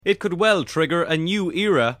It could well trigger a new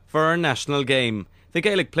era for our national game. The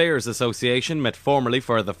Gaelic Players Association met formally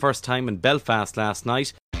for the first time in Belfast last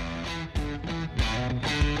night.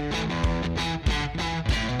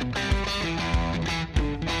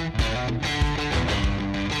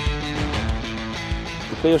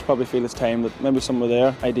 Players probably feel it's time that maybe some of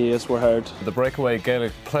their ideas were heard. The breakaway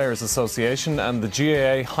Gaelic Players Association and the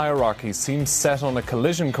GAA hierarchy seem set on a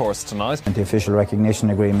collision course tonight. The official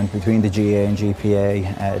recognition agreement between the GAA and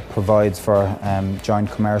GPA provides for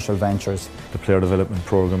joint commercial ventures. The player development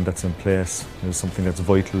programme that's in place is something that's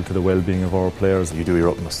vital to the well-being of our players. You do your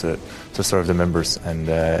utmost to serve the members, and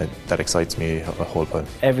that excites me a whole bunch.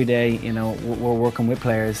 Every day, we're working with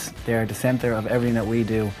players. They're the centre of everything that we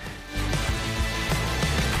do.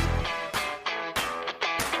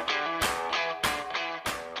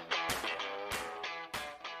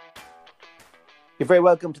 You're very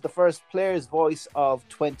welcome to the first Players' Voice of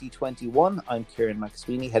 2021. I'm Kieran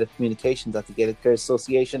McSweeney, Head of Communications at the Gaelic Players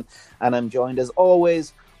Association, and I'm joined as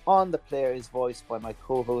always on the Players' Voice by my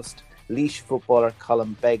co-host, Laois footballer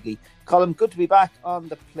Colm Begley. Colm, good to be back on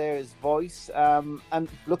the Players' Voice, and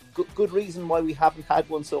look, good reason why we haven't had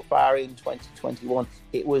one so far in 2021.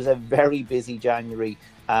 It was a very busy January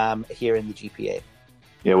here in the GPA.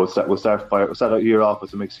 Yeah, we'll start our year off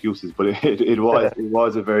with some excuses, but it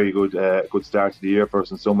was a very good start to the year for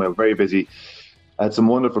us in some way. Very busy. Had some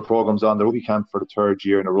wonderful programs on the rookie camp for the third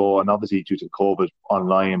year in a row, and obviously due to COVID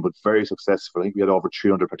online, but very successful. I think we had over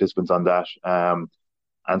 300 participants on that,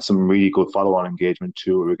 and some really good follow-on engagement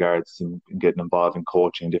too, in regards to getting involved in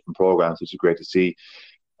coaching and different programs, which is great to see.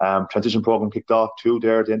 Transition program kicked off too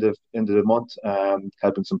there at the end of the month,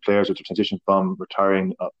 helping some players with the transition from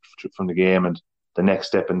retiring from the game and the next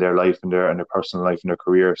step in their life and their personal life and their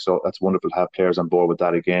career. So that's wonderful to have players on board with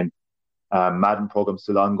that again. Madden program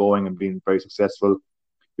still ongoing and being very successful.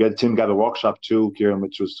 We had the Tim Gabbett workshop too, Kieran,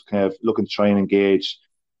 which was kind of looking to try and engage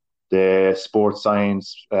the sports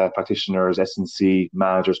science practitioners, S&C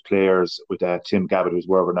managers, players with Tim Gabbett, who's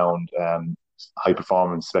world-renowned high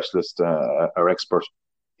performance specialist or expert.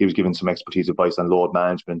 He was giving some expertise advice on load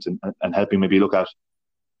management and helping maybe look at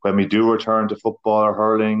when we do return to football or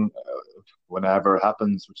hurling, whenever it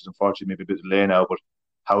happens, which is unfortunately maybe a bit delayed now, but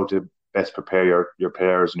how to best prepare your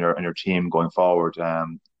players and your team going forward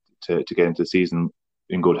to get into the season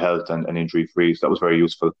in good health and injury free. So that was very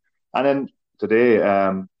useful. And then today,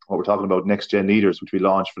 what we're talking about, Next Gen Leaders, which we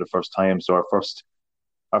launched for the first time. So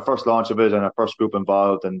our first launch of it and our first group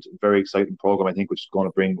involved, and very exciting program, I think, which is going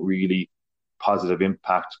to bring really positive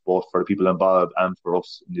impact both for the people involved and for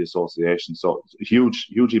us in the association. So it's a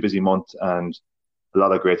hugely busy month and a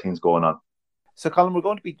lot of great things going on. So, Colm, we're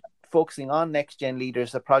going to be focusing on Next Gen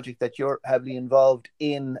Leaders, a project that you're heavily involved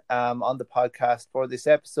in on the podcast for this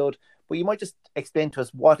episode. But you might just explain to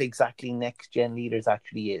us what exactly Next Gen Leaders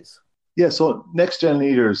actually is. Yeah, so Next Gen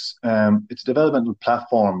Leaders, it's a developmental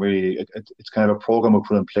platform, really. It's kind of a program we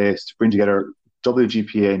put in place to bring together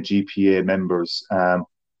WGPA and GPA members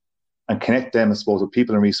and connect them, I suppose, with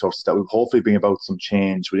people and resources that will hopefully bring about some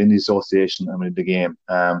change within the association and within the game.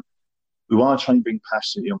 We want to try and bring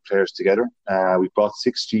passionate young players together. We've brought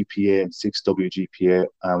 6 GPA and 6 WGPA,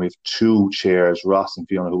 and we have 2 chairs, Ross and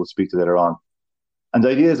Fiona, who will speak to later on. And the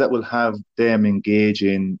idea is that we'll have them engage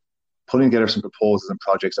in putting together some proposals and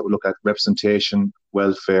projects that will look at representation,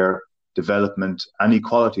 welfare, development, and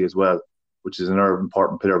equality as well, which is another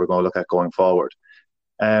important pillar we're going to look at going forward.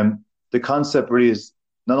 The concept really is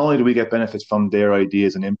not only do we get benefits from their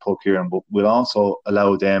ideas and input here, but we'll also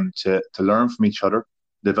allow them to learn from each other,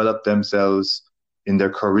 develop themselves in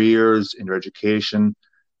their careers, in their education,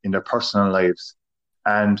 in their personal lives.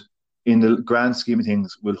 And in the grand scheme of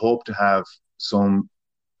things, we'll hope to have some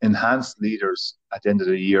enhanced leaders at the end of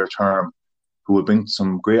the year term who will bring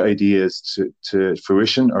some great ideas to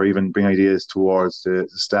fruition, or even bring ideas towards the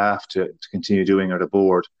staff to continue doing, or the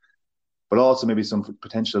board. But also maybe some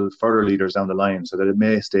potential further leaders down the line, so that it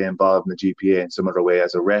may stay involved in the GPA in some other way,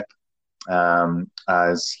 as a rep,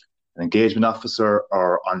 as an engagement officer,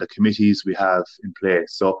 or on the committees we have in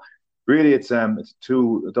place. So really it's a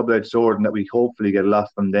double-edged sword, and that we hopefully get a lot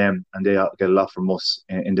from them and they get a lot from us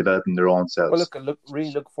in developing their own selves. Well,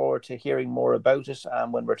 really look forward to hearing more about it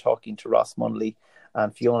when we're talking to Ross Munley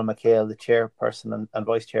and Fiona McHale, the chairperson and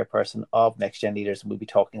vice chairperson of Next Gen Leaders, and we'll be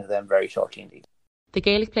talking to them very shortly indeed. The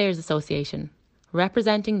Gaelic Players Association,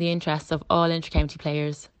 representing the interests of all inter-county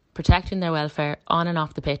players, protecting their welfare on and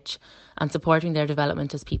off the pitch, and supporting their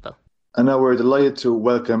development as people. And now we're delighted to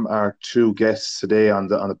welcome our 2 guests today on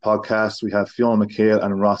the podcast. We have Fiona McHale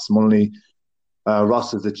and Ross Munley.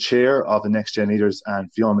 Ross is the chair of the Next Gen Leaders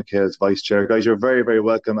and Fiona McHale is vice chair. Guys, you're very, very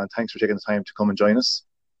welcome, and thanks for taking the time to come and join us.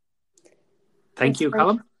 Thank you,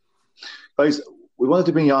 Colm. Guys, we wanted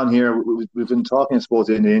to bring you on here. We've been talking, I suppose,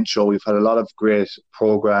 in the intro. We've had a lot of great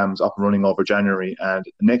programs up and running over January, and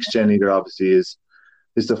Next Gen Leader obviously is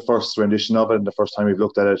the first rendition of it and the first time we've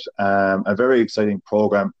looked at it. A very exciting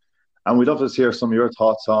program. And we'd love to hear some of your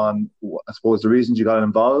thoughts on, I suppose, the reasons you got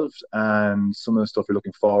involved and some of the stuff you're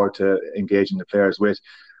looking forward to engaging the players with.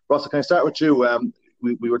 Ross, can I start with you?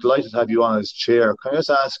 We were delighted to have you on as chair. Can I just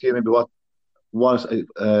ask you maybe what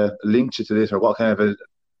linked you to this, or what kind of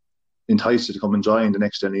enticed you to come and join the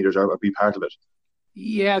Next Gen Leaders or be part of it?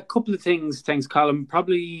 Yeah, a couple of things. Thanks, Colin.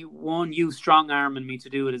 Probably one, you strong-arming me to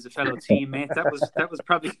do it as a fellow teammate. That was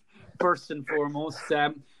probably first and foremost.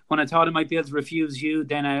 When I thought I might be able to refuse you,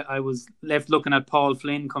 then I was left looking at Paul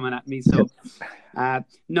Flynn coming at me. So,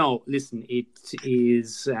 no, listen, it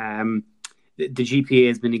is... the GPA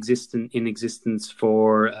has been in existence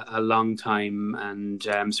for a long time,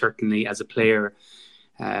 and certainly as a player,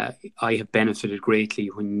 I have benefited greatly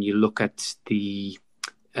when you look at the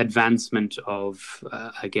advancement of,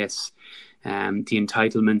 I guess, the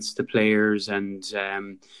entitlements to players and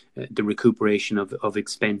the recuperation of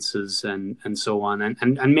expenses and so on,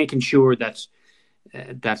 and making sure that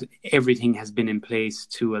everything has been in place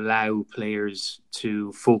to allow players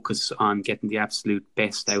to focus on getting the absolute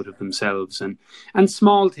best out of themselves, and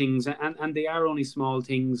small things, and they are only small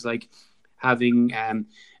things, like having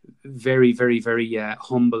very, very, very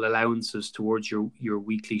humble allowances towards your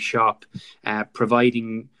weekly shop,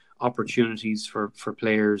 providing opportunities for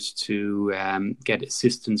players to get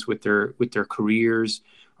assistance with their careers,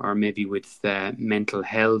 or maybe with mental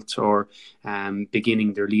health, or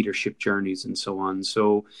beginning their leadership journeys and so on.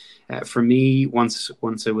 So for me, once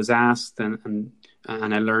I was asked and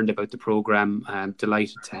I learned about the program, I'm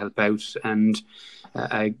delighted to help out. And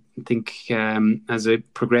I think as I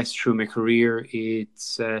progress through my career,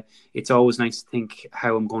 it's always nice to think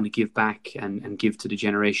how I'm going to give back and give to the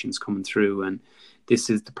generations coming through. And this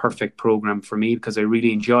is the perfect program for me, because I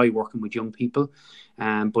really enjoy working with young people,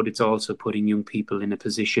 but it's also putting young people in a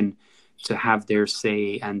position to have their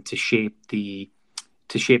say and to shape the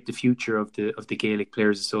future of the Gaelic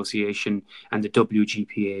Players Association and the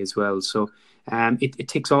WGPA as well. So it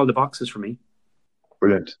ticks all the boxes for me.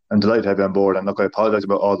 Brilliant. I'm delighted to have you on board. And look, I apologise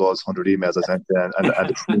about all those 100 emails I sent you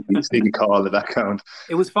and the sneaky call in the background.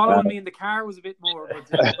 It was following me in the car was a bit more,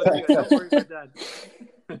 but anyway, don't worry about that.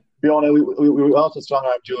 Fiona, we also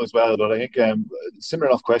strong-armed you as well, but I think similar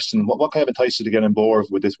enough question. What kind of enticed you to get on board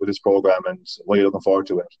with this program, and what are you looking forward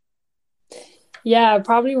to it? Yeah,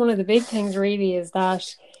 probably one of the big things really is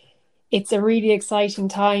that it's a really exciting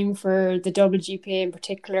time for the WGPA in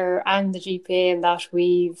particular and the GPA, in that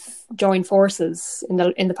we've joined forces in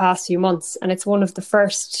the past few months, and it's one of the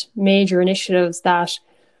first major initiatives that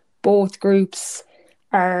both groups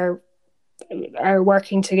are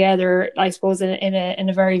working together, I suppose, in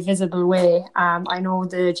a very visible way. I know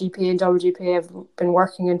the GPA and WGPA have been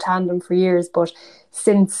working in tandem for years, but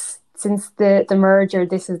since the merger,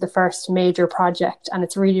 this is the first major project, and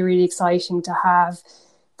it's really, really exciting to have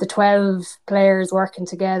the 12 players working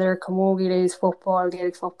together, Camogie Ladies Football,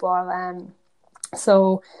 Gaelic Football.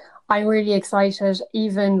 So I'm really excited.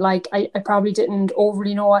 Even I probably didn't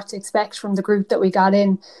overly know what to expect from the group that we got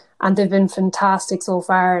in, and they've been fantastic so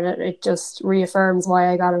far, and it just reaffirms why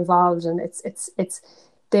I got involved. And it's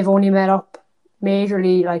they've only met up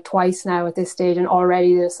majorly twice now at this stage, and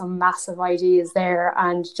already there's some massive ideas there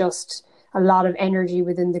and just a lot of energy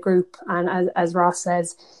within the group. And as Ross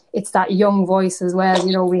says, it's that young voice as well.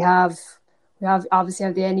 You know, we have obviously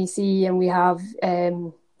have the NEC, and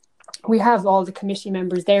we have all the committee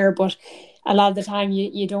members there, but a lot of the time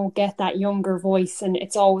you don't get that younger voice, and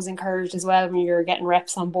it's always encouraged as well when you're getting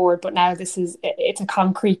reps on board. But now it's a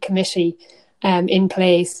concrete committee in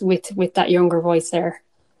place with that younger voice there.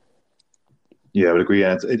 Yeah, I would agree.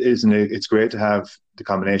 And it's great to have the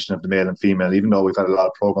combination of the male and female, even though we've had a lot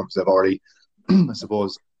of programs that have already, I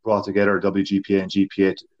suppose, brought together WGPA and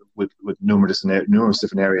GPA with numerous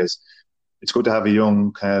different areas. It's good to have a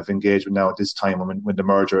young kind of engagement now at this time when the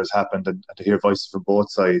merger has happened, and to hear voices from both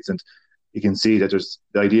sides. And you can see that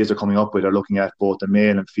the ideas they're coming up with are looking at both the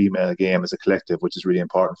male and female game as a collective, which is really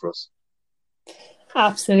important for us.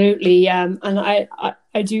 Absolutely. And I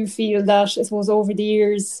do feel that, I suppose, over the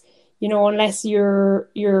years, you know, unless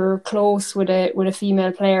you're close with a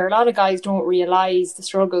female player, a lot of guys don't realise the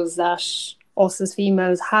struggles that us as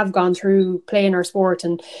females have gone through playing our sport,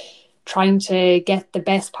 and trying to get the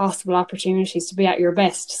best possible opportunities to be at your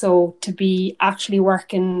best. So to be actually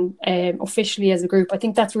working officially as a group, I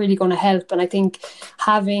think that's really going to help. And I think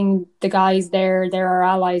having the guys there, they're our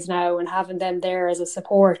allies now, and having them there as a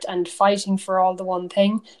support and fighting for all the one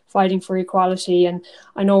thing, fighting for equality. And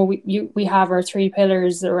I know we have our 3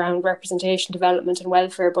 pillars around representation, development and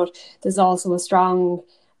welfare, but there's also a strong,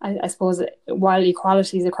 I suppose, while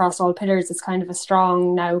equality is across all pillars, it's kind of a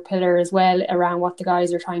strong now pillar as well around what the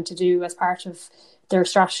guys are trying to do as part of their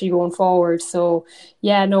strategy going forward. So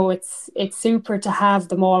yeah, no, it's super to have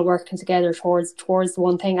them all working together towards the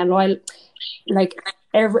one thing. And while like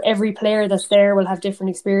every player that's there will have different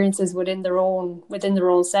experiences within their own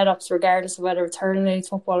setups, regardless of whether it's hurling, ladies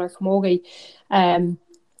football or camogie,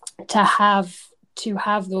 to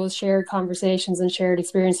have those shared conversations and shared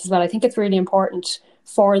experiences. Well, I think it's really important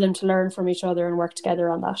for them to learn from each other and work together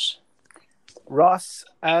on that. Ross,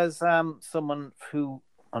 as someone who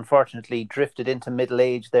unfortunately drifted into middle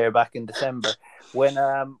age there back in December, when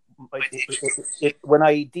I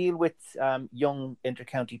deal with young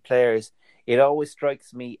intercounty players, it always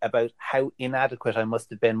strikes me about how inadequate I must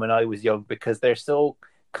have been when I was young, because they're so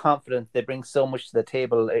confident, they bring so much to the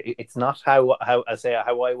table. It's not how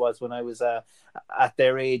I was when I was at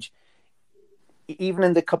their age. Even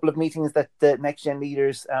in the couple of meetings that the Next Gen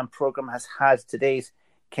Leaders program has had to date,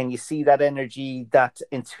 can you see that energy, that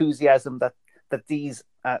enthusiasm that these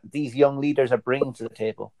young leaders are bringing to the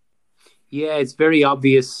table? Yeah, it's very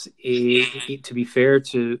obvious. To be fair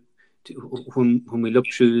to when we look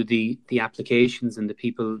through the applications and the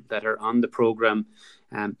people that are on the program,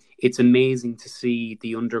 it's amazing to see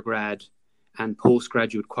the undergrad and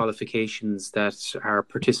postgraduate qualifications that our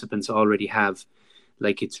participants already have.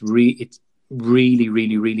 Like it's really,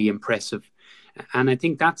 really, really impressive. And I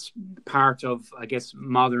think that's part of, I guess,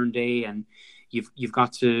 modern day. And you've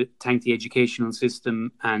got to thank the educational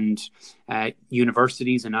system and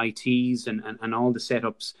universities and ITs and all the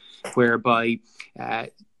setups whereby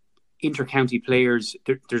intercounty players,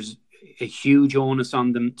 there's a huge onus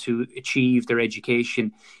on them to achieve their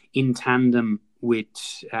education in tandem with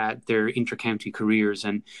their intercounty careers.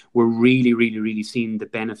 And we're really, really, really seeing the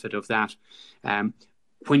benefit of that.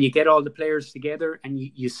 When you get all the players together and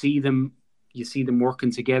you see them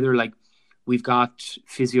working together, like we've got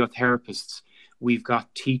physiotherapists, we've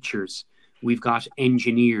got teachers, we've got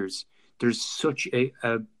engineers. There's such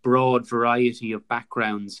a broad variety of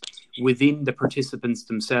backgrounds within the participants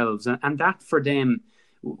themselves. And that for them,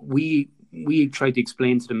 we tried to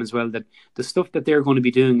explain to them as well that the stuff that they're going to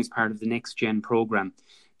be doing as part of the Next Gen program,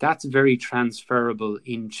 that's very transferable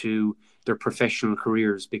into their professional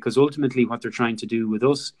careers, because ultimately what they're trying to do with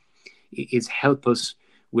us is help us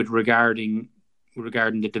with regarding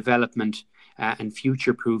the development and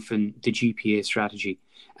future-proofing the GPA strategy.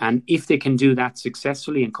 And if they can do that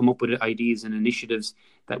successfully and come up with ideas and initiatives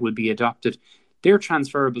that will be adopted, they're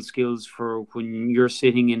transferable skills for when you're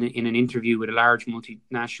sitting in an interview with a large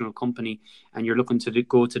multinational company and you're looking to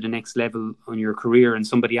go to the next level on your career, and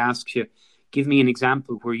somebody asks you, give me an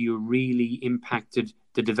example where you really impacted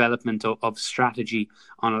the development of strategy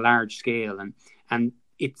on a large scale. And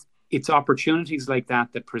it's opportunities like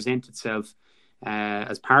that present itself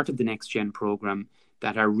as part of the Next Gen program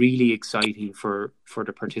that are really exciting for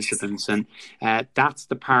the participants. And that's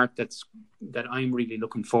the part that I'm really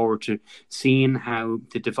looking forward to, seeing how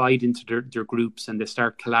they divide into their groups and they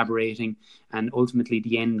start collaborating. And ultimately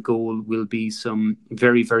the end goal will be some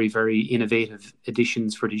very, very, very innovative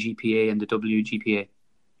additions for the GPA and the WGPA.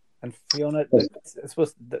 And Fiona, I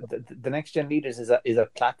suppose the Next Gen Leaders is a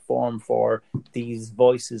platform for these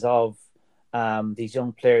voices of these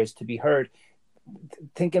young players to be heard.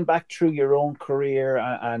 Thinking back through your own career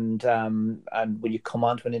and when you come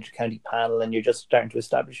onto an intercounty panel and you're just starting to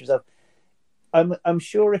establish yourself, I'm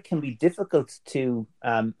sure it can be difficult to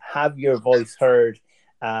have your voice heard,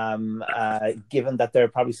 given that there are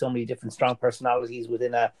probably so many different strong personalities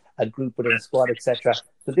within a group, within a squad, etc.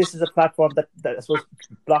 So this is a platform that I suppose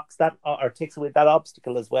blocks that or takes away that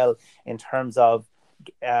obstacle as well, in terms of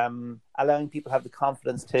allowing people to have the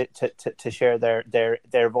confidence to share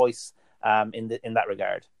their voice in that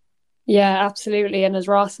regard. Yeah, absolutely. And as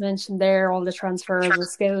Ross mentioned there, all the transferable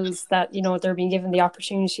skills that, they're being given the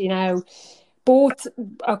opportunity now, both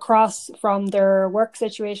across from their work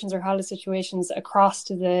situations or college situations across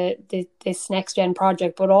to this Next Gen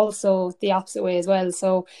project, but also the opposite way as well.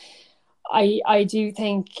 So I do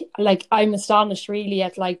think, I'm astonished really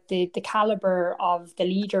at the caliber of the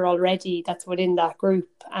leader already that's within that group.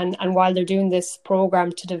 And while they're doing this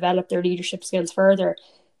program to develop their leadership skills further,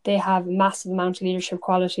 they have a massive amount of leadership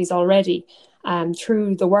qualities already.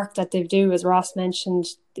 Through the work that they do, as Ross mentioned,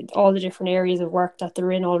 all the different areas of work that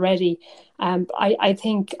they're in already. I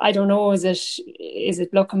think, I don't know, is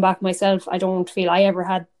it looking back myself, I don't feel I ever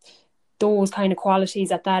had those kind of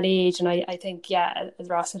qualities at that age. And I think, yeah, as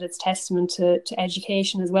Ross said, it's testament to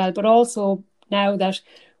education as well. But also now that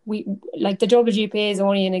we, like, the WGPA is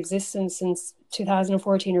only in existence since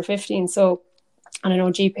 2014 or 15. So, and I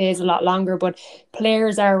know GPA is a lot longer, but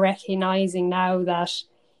players are recognising now that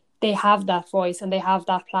they have that voice and they have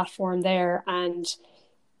that platform there. And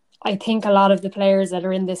I think a lot of the players that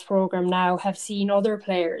are in this program now have seen other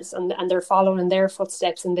players and they're following in their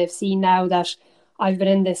footsteps, and they've seen now that I've been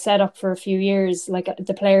in this setup for a few years. Like,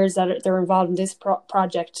 the players that they're involved in this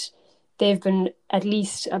project, they've been, at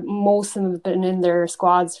least most of them have been in their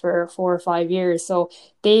squads for 4 or 5 years. So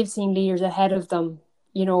they've seen leaders ahead of them,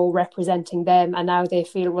 you know, representing them. And now they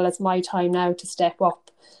feel, well, it's my time now to step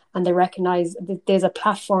up. And they recognise that there's a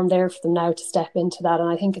platform there for them now to step into that. And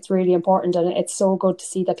I think it's really important. And it's so good to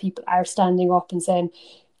see that people are standing up and saying,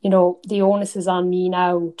 you know, the onus is on me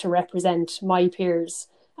now to represent my peers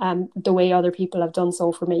the way other people have done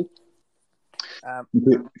so for me.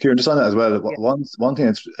 Kieran, just on that as well, one thing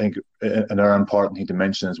that's, I think, another important thing to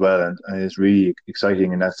mention as well, and it's really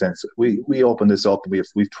exciting in that sense. We opened this up, and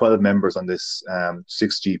we've 12 members on this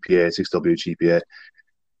 6 WGPA.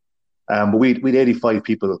 But we had 85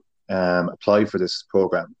 people apply for this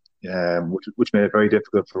program, which made it very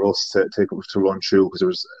difficult for us to run through, because there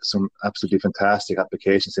was some absolutely fantastic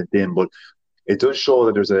applications sent in. But it does show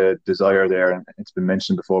that there's a desire there, and it's been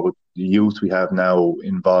mentioned before, but the youth we have now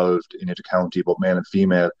involved in Intercounty, both male and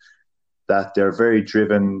female, that they're very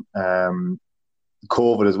driven.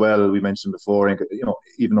 COVID as well, we mentioned before, and, you know,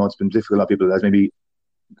 even though it's been difficult, a lot of people has maybe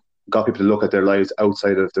got people to look at their lives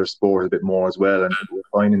outside of their sport a bit more as well, and we're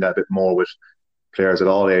finding that a bit more with players at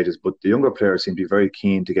all ages. But the younger players seem to be very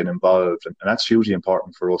keen to get involved, and that's hugely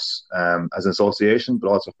important for us as an association, but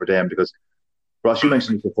also for them, because Ross, you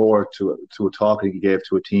mentioned this before to a talk that you gave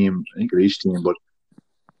to a team, I think at each team, but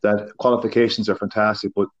that qualifications are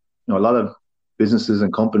fantastic, but, you know, a lot of businesses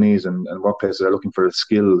and companies and workplaces are looking for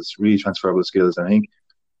skills, really transferable skills. And I think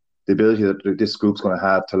the ability that this group's going to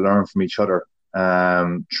have to learn from each other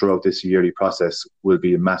throughout this yearly process will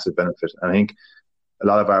be a massive benefit. And I think a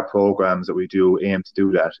lot of our programs that we do aim to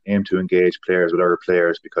do that, aim to engage players with other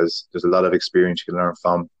players, because there's a lot of experience you can learn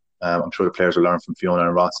from. I'm sure the players will learn from Fiona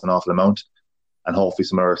and Ross an awful amount, and hopefully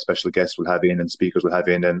some other special guests will have in and speakers will have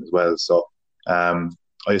in as well. So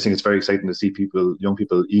I just think it's very exciting to see young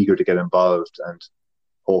people eager to get involved, and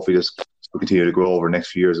hopefully just continue to grow over the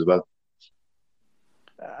next few years as well.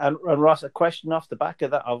 And Ross, a question off the back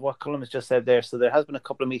of that, of what Colm has just said there. So there has been a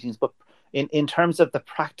couple of meetings, but in terms of the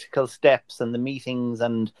practical steps and the meetings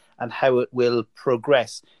and how it will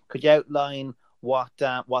progress, could you outline what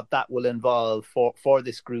that will involve for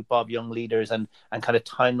this group of young leaders, and kind of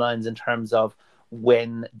timelines in terms of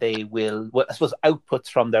when they will, I suppose, outputs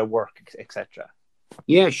from their work, etc.?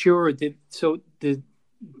 Yeah, sure.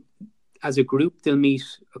 As a group, they'll meet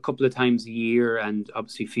a couple of times a year, and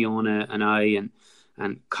obviously Fiona and I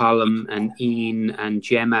and Colm and Ian and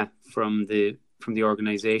Gemma from the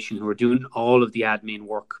organisation, who are doing all of the admin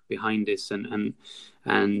work behind this, and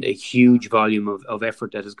a huge volume of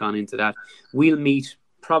effort that has gone into that. We'll meet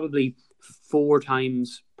probably 4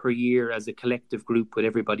 times per year as a collective group with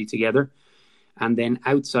everybody together. And then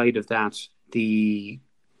outside of that, the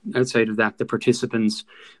participants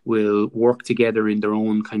will work together in their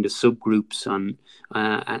own kind of subgroups and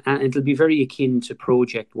it'll be very akin to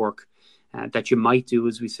project work that you might do,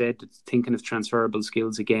 as we said, thinking of transferable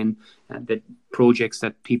skills again, that projects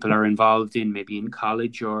that people are involved in, maybe in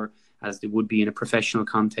college or as they would be in a professional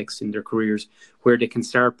context in their careers, where they can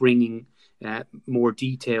start bringing more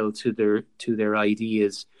detail to their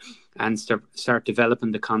ideas and start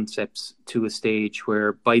developing the concepts to a stage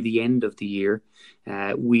where by the end of the year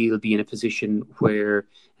we'll be in a position where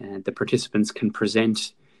the participants can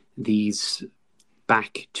present these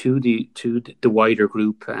back to the wider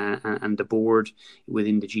group and the board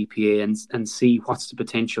within the GPA and see what's the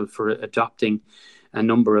potential for adopting a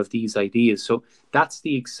number of these ideas. So that's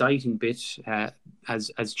the exciting bit.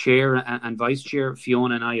 As chair and vice chair,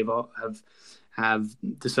 Fiona and I have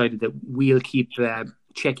decided that we'll keep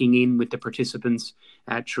checking in with the participants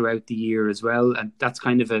throughout the year as well, and that's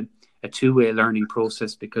kind of a two-way learning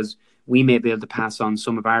process, because we may be able to pass on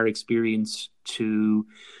some of our experience to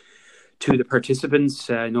the participants.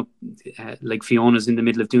 Like Fiona's in the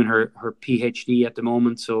middle of doing her PhD at the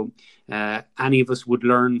moment, so any of us would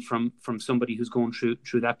learn from somebody who's going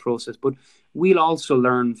through that process. But we'll also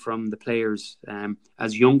learn from the players.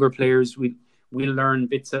 As younger players, we'll learn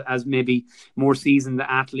bits as maybe more seasoned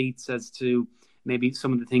athletes as to maybe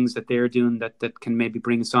some of the things that they're doing that can maybe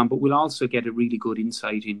bring us on. But we'll also get a really good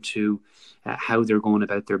insight into how they're going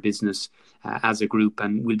about their business as a group,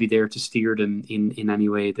 and we'll be there to steer them in any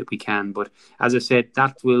way that we can. But as I said,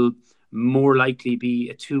 that will more likely be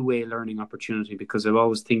a two-way learning opportunity, because I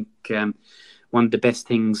always think one of the best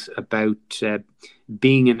things about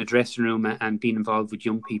being in a dressing room and being involved with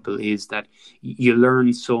young people is that you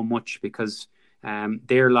learn so much, because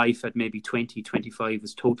their life at maybe 20, 25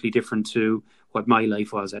 is totally different to what my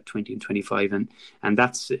life was at 20 and 25. And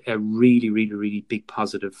that's a really, really, really big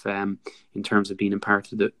positive in terms of being a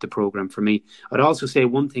part of the programme for me. I'd also say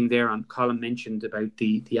one thing there on Colin mentioned about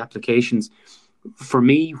the applications. For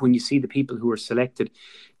me, when you see the people who are selected,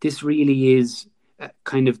 this really is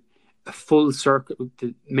kind of a full circle,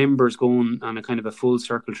 the members going on a kind of a full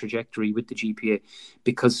circle trajectory with the GPA,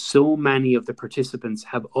 because so many of the participants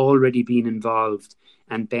have already been involved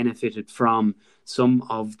and benefited from some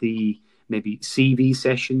of the maybe CV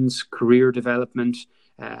sessions, career development,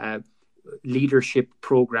 leadership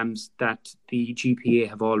programs that the GPA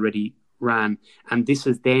have already ran. And this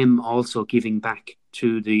is them also giving back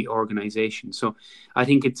to the organisation. So I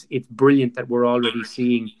think it's brilliant that we're already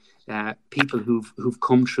seeing people who've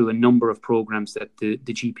come through a number of programs that the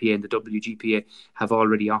GPA and the WGPA have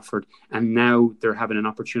already offered, and now they're having an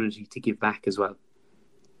opportunity to give back as well.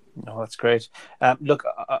 No, that's great. Look,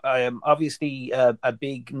 I am obviously a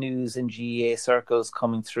big news in GAA circles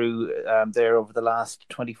coming through there over the last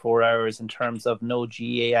 24 hours in terms of no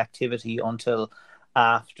GAA activity until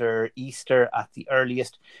after Easter at the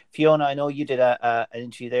earliest. Fiona, I know you did an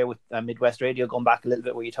interview there with Midwest Radio, going back a little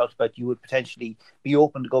bit, where you talked about you would potentially be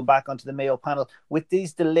open to go back onto the Mayo panel. With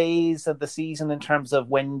these delays of the season in terms of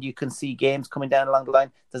when you can see games coming down along the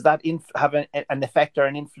line, does that have an effect or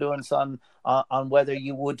an influence on whether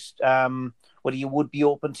you would be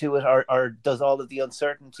open to it, or does all of the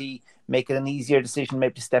uncertainty make it an easier decision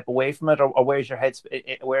maybe to step away from it, or where's your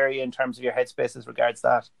where are you in terms of your headspace as regards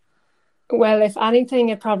that? Well, if anything,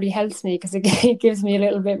 it probably helps me, because it gives me a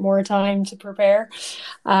little bit more time to prepare.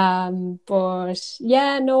 But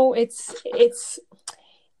yeah, no, it's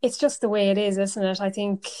just the way it is, isn't it? I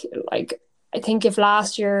think if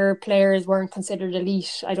last year players weren't considered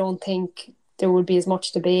elite, I don't think there would be as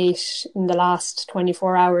much debate in the last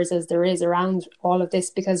 24 hours as there is around all of this,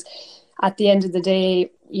 because at the end of the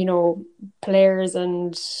day, you know, players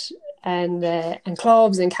and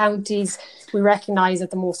clubs and counties, we recognise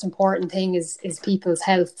that the most important thing is people's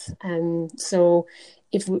health. And so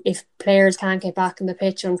if players can't get back on the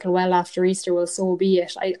pitch until well after Easter, well, so be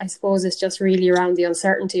it. I suppose it's just really around the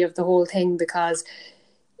uncertainty of the whole thing, because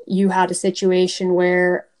you had a situation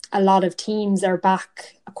where a lot of teams are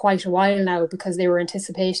back quite a while now, because they were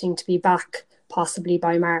anticipating to be back possibly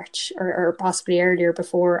by March or possibly earlier,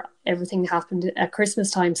 before everything happened at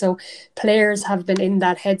Christmas time. So players have been in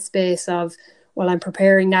that headspace of, well, I'm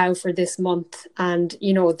preparing now for this month, and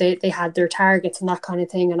you know they had their targets and that kind of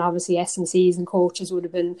thing, and obviously S&Cs and coaches would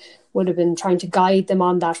have been trying to guide them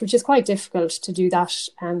on that, which is quite difficult to do that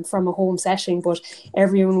from a home setting. But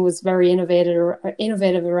everyone was very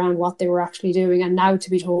innovative around what they were actually doing, and now to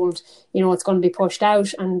be told, you know, it's going to be pushed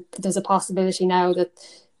out, and there's a possibility now that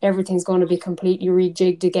everything's going to be completely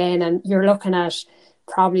rejigged again, and you're looking at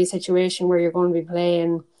probably a situation where you're going to be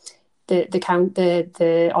playing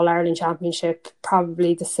the All-Ireland Championship,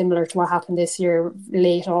 probably similar to what happened this year,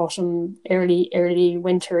 late autumn, early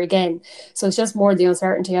winter again. So it's just more the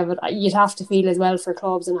uncertainty of it. You'd have to feel as well for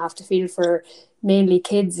clubs, and have to feel for mainly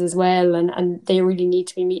kids as well, and they really need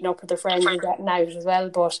to be meeting up with their friends and getting out as well.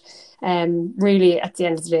 But really, at the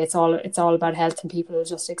end of the day, it's all about health, and people will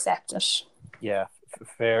just accept it. Yeah.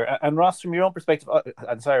 Fair. And Ross, from your own perspective,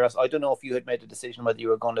 and sorry Ross, I don't know if you had made a decision whether you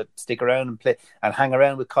were going to stick around and play and hang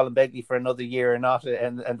around with Colin Begley for another year or not,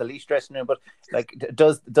 and the Laois dressing room, but like,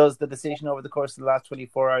 does the decision over the course of the last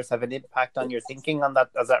 24 hours have an impact on your thinking on that,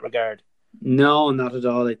 as that regard? No, not at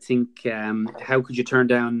all. I think how could you turn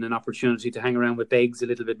down an opportunity to hang around with Beggs a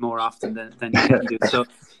little bit more often than you can do? So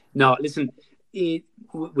no, listen, we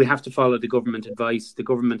have to follow the government advice. The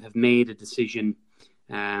government have made a decision.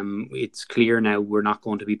 It's clear now we're not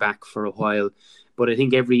going to be back for a while, but I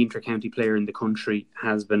think every inter-county player in the country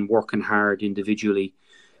has been working hard individually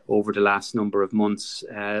over the last number of months.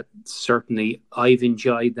 Certainly I've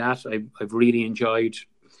enjoyed that. I've really enjoyed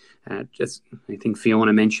I think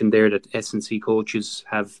Fiona mentioned there that S&C coaches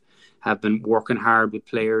have been working hard with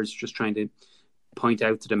players, just trying to point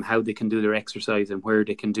out to them how they can do their exercise and where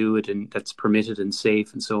they can do it, and that's permitted and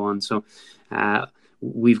safe and so on. So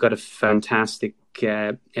we've got a fantastic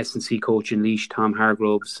S&C coach in Laois, Tom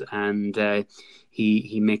Hargroves, and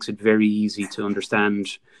he makes it very easy to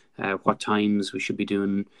understand what times we should be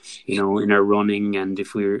doing, in our running, and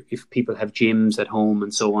if people have gyms at home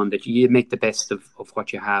and so on, that you make the best of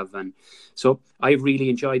what you have. And so I've really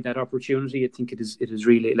enjoyed that opportunity. I think it has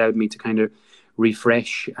really allowed me to kind of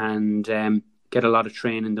refresh and get a lot of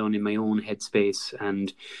training done in my own headspace,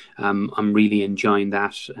 and I'm really enjoying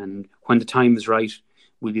that. And when the time is right,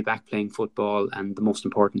 we'll be back playing football, and the most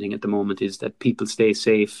important thing at the moment is that people stay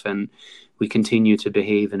safe and we continue to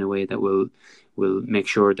behave in a way that will make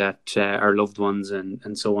sure that our loved ones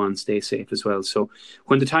and so on stay safe as well. So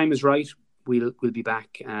when the time is right, we'll be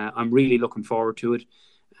back. I'm really looking forward to it,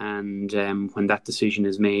 and when that decision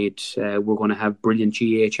is made, we're going to have brilliant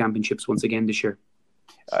GAA championships once again this year.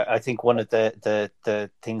 I think one of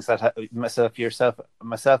the things that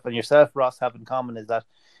myself and yourself, Ross, have in common is that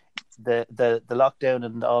the lockdown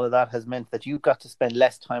and all of that has meant that you've got to spend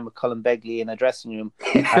less time with Colin Begley in a dressing room,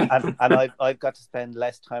 and I've got to spend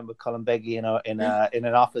less time with Colin Begley in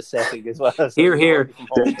an office setting as well. So here.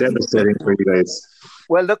 Devastating for you guys.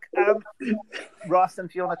 Well, look, Ross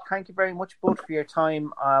and Fiona, thank you very much both for your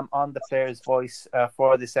time on the Players' Voice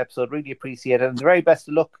for this episode. Really appreciate it, and the very best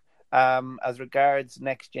of luck as regards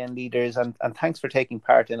Next Gen Leaders, and thanks for taking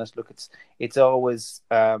part in it. Look, it's always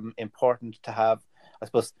important to have, I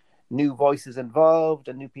suppose, new voices involved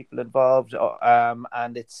and new people involved,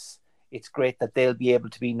 and it's great that they'll be able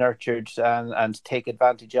to be nurtured and take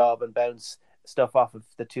advantage of and bounce stuff off of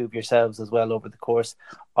the two of yourselves as well over the course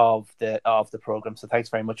of the program. So thanks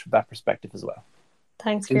very much for that perspective as well.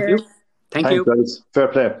 Thanks, Thank you. Thanks, guys. Fair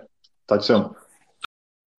play. Talk soon.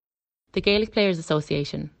 The Gaelic Players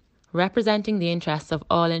Association, representing the interests of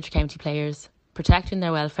all inter-county players, protecting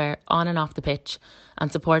their welfare on and off the pitch, and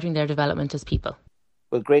supporting their development as people.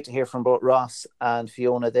 Well, great to hear from both Ross and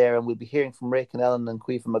Fiona there, and we'll be hearing from Ray Ellen and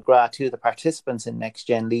Caoimhe McGrath, two of the participants in Next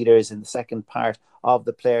Gen Leaders, in the second part of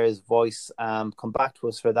the Players' Voice. Come back to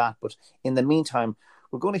us for that, but in the meantime,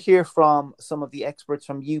 we're going to hear from some of the experts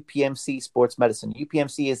from UPMC Sports Medicine.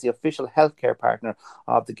 UPMC is the official healthcare partner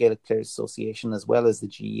of the Gaelic Players Association as well as the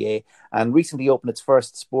GAA, and recently opened its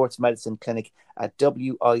first sports medicine clinic at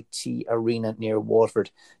WIT Arena near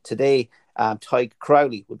Waterford. Today, Tyg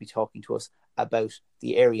Crowley will be talking to us about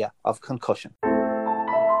the area of concussion.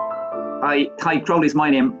 Hi, Tyg Crowley is my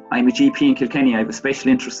name. I'm a GP in Kilkenny. I have a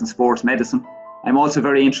special interest in sports medicine. I'm also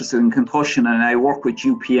very interested in concussion, and I work with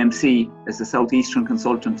UPMC as a Southeastern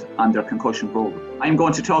consultant on their concussion programme. I'm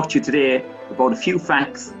going to talk to you today about a few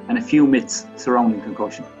facts and a few myths surrounding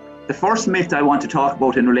concussion. The first myth I want to talk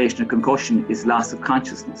about in relation to concussion is loss of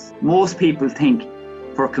consciousness. Most people think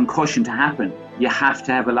for a concussion to happen, you have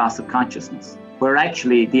to have a loss of consciousness, where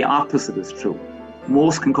actually the opposite is true.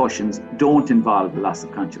 Most concussions don't involve a loss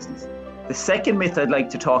of consciousness. The second myth I'd like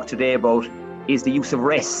to talk today about is the use of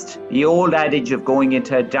rest. The old adage of going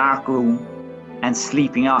into a dark room and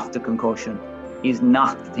sleeping off the concussion is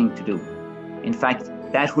not the thing to do. In fact,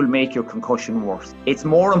 that will make your concussion worse. It's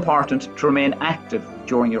more important to remain active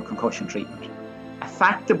during your concussion treatment. A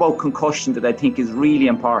fact about concussion that I think is really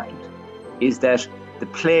important is that the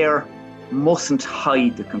player mustn't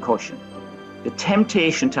hide the concussion. The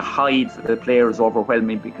temptation to hide for the player is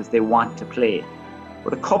overwhelming because they want to play.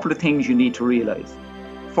 But a couple of things you need to realise.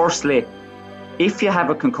 Firstly, if you have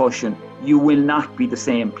a concussion, you will not be the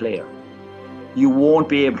same player. You won't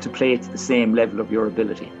be able to play to the same level of your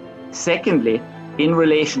ability. Secondly, in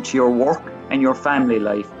relation to your work and your family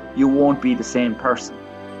life, you won't be the same person.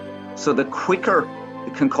 So the quicker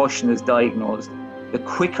the concussion is diagnosed, the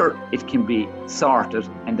quicker it can be sorted,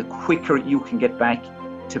 and the quicker you can get back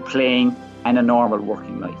to playing and a normal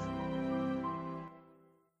working life.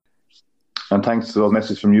 And thanks to those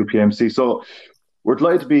messages from UPMC. So we're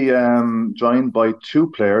delighted to be joined by two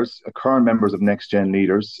players, current members of Next Gen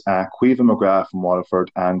Leaders, Caoimhe McGrath from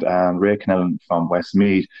Waterford and Ray Connellan from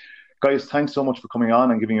Westmeath. Guys, thanks so much for coming on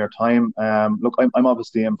and giving your time. Look, I'm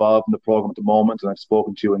obviously involved in the programme at the moment, and I've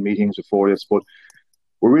spoken to you in meetings before this, but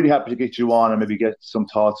we're really happy to get you on and maybe get some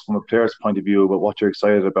thoughts from a player's point of view about what you're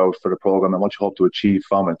excited about for the programme and what you hope to achieve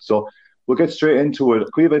from it. So we'll get straight into it.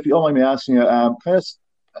 Caoimhe, if you don't mind me asking you,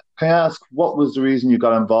 can I ask what was the reason you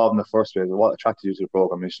got involved in the first place, or what attracted you to the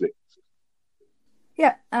programme initially?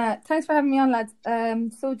 Yeah, thanks for having me on, lads.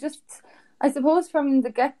 So just, I suppose from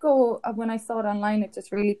the get-go, when I saw it online, it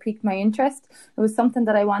just really piqued my interest. It was something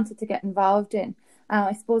that I wanted to get involved in.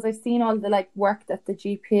 I suppose I've seen all the work that the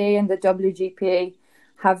GPA and the WGPA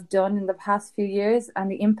have done in the past few years and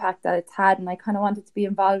the impact that it's had, and I kind of wanted to be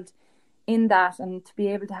involved in that and to be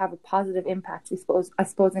able to have a positive impact, I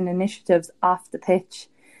suppose in initiatives off the pitch.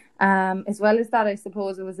 As well as that, I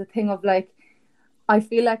suppose it was a thing of I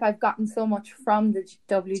feel like I've gotten so much from the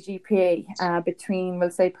WGPA between, we'll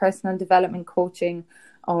say, personal development coaching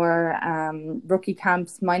or rookie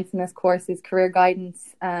camps, mindfulness courses, career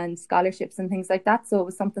guidance and scholarships and things like that. So it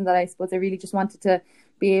was something that I suppose I really just wanted to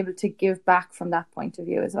be able to give back from that point of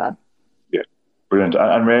view as well. Yeah, brilliant.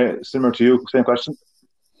 And Ray, similar to you, same question?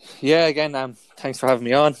 Yeah, again, thanks for having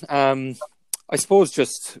me on. I suppose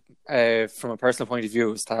just from a personal point of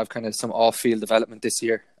view is to have kind of some off-field development this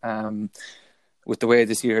year. With the way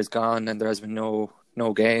this year has gone and there has been no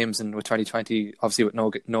games, and with 2020 obviously with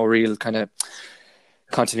no real kind of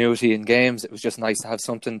continuity in games, it was just nice to have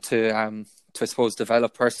something to I suppose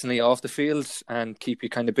develop personally off the field and keep you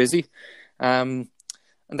kind of busy.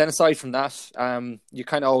 And then aside from that, you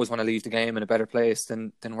kind of always want to leave the game in a better place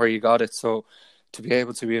than where you got it. So to be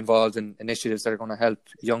able to be involved in initiatives that are going to help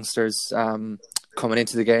youngsters coming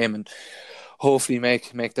into the game and hopefully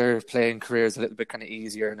make their playing careers a little bit kind of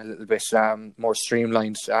easier and a little bit more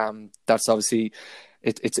streamlined. That's obviously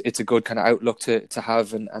it's a good kind of outlook to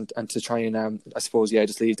have and to try and I suppose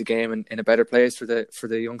just leave the game in a better place for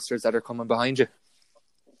the youngsters that are coming behind you.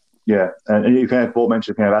 Yeah, and you kind of both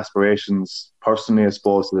mentioned kind of aspirations personally, I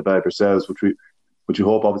suppose, to develop yourselves, which you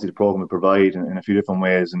hope obviously the program will provide in a few different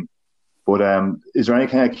ways. But is there any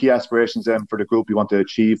kind of key aspirations then for the group you want to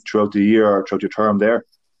achieve throughout the year or throughout your term there?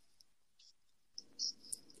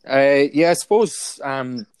 I suppose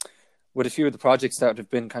with a few of the projects that have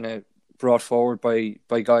been kind of brought forward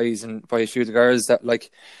by guys and by a few of the girls, that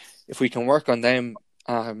like if we can work on them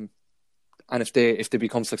and if they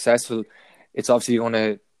become successful, it's obviously going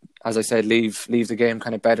to, as I said, leave the game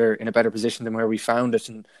kind of better in a better position than where we found it.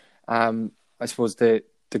 And I suppose the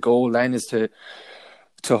goal then is to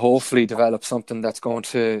hopefully develop something that's going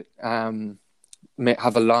to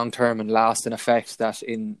have a long-term and lasting effect, that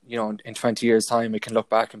in 20 years' time we can look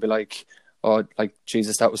back and be like, oh, like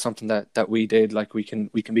Jesus, that was something that we did. Like we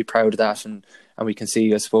can be proud of that, and we can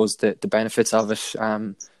see, I suppose, the benefits of it.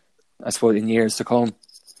 I suppose in years to come.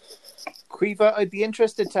 Caoimhe, I'd be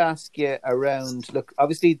interested to ask you around. Look,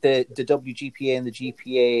 obviously the WGPA and the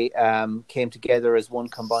GPA came together as one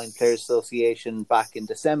combined players association back in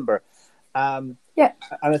December. And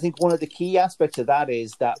I think one of the key aspects of that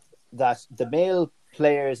is that the male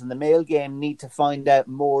players and the male game need to find out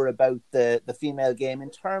more about the female game in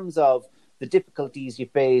terms of the difficulties you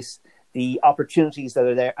face, the opportunities that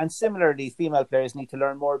are there, and similarly, female players need to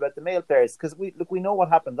learn more about the male players, because we know what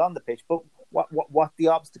happens on the pitch, but what the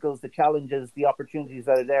obstacles, the challenges, the opportunities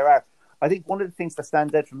that are there are. I think one of the things that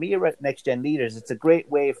stands out for me about Next Gen Leaders, it's a great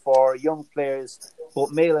way for young players,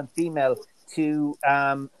 both male and female, to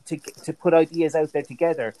put ideas out there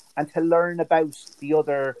together and to learn about the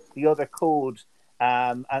other code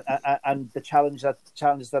and the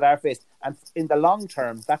challenges that are faced. And in the long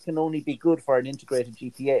term, that can only be good for an integrated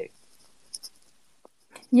GPA.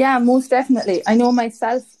 Yeah, most definitely. I know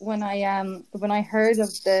myself when I heard of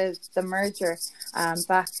the merger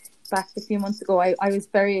back a few months ago, I was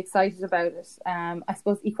very excited about it. I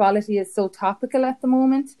suppose equality is so topical at the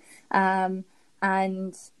moment,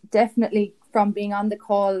 and definitely from being on the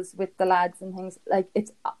calls with the lads and things, like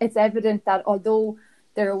it's evident that although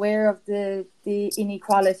they're aware of the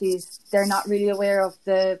inequalities, they're not really aware of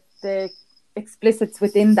the explicits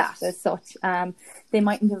within that as such. They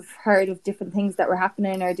mightn't have heard of different things that were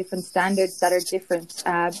happening or different standards that are different,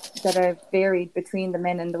 that are varied between the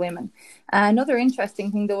men and the women. Another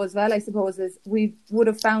interesting thing though as well, I suppose, is we would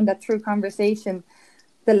have found that through conversation,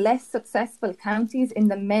 the less successful counties in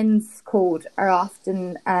the men's code are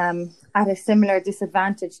often at a similar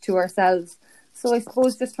disadvantage to ourselves. So I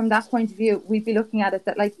suppose just from that point of view, we'd be looking at it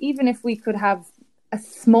that, like, even if we could have a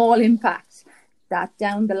small impact, that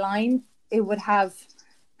down the line it would have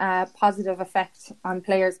a positive effect on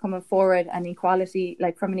players coming forward and equality,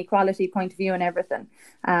 like from an equality point of view and everything.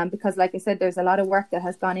 Because like I said, there's a lot of work that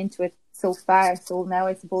has gone into it so far. So now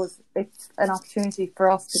I suppose it's an opportunity for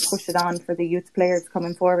us to push it on for the youth players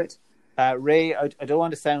coming forward. Ray, I don't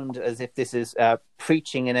want to sound as if this is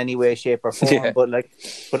preaching in any way, shape or form, but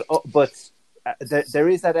there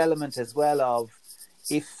is that element as well of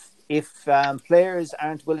if players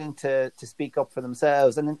aren't willing to speak up for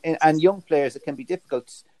themselves, and young players, it can be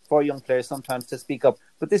difficult for young players sometimes to speak up.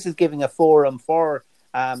 But this is giving a forum for,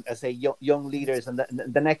 I say, young leaders and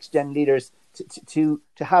the next gen leaders to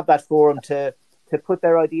have that forum to put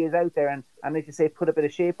their ideas out there and as you say, put a bit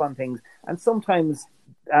of shape on things. And sometimes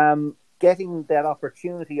getting that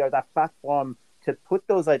opportunity or that platform to put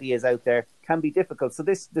those ideas out there can be difficult. So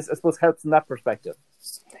this I suppose helps in that perspective.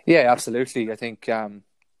 Yeah, absolutely. I think our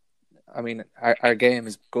game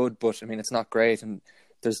is good, but it's not great, and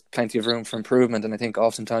there's plenty of room for improvement. And I think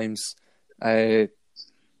oftentimes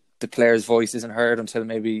the player's voice isn't heard until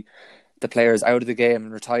maybe the player's out of the game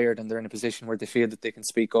and retired, and they're in a position where they feel that they can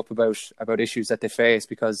speak up about issues that they face.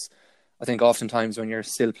 Because I think oftentimes when you're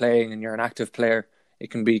still playing and you're an active player,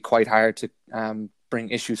 it can be quite hard to bring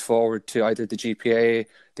issues forward to either the GPA,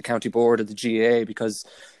 the county board, or the GAA, because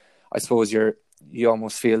I suppose you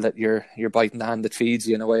almost feel that you're biting the hand that feeds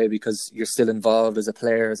you in a way, because you're still involved as a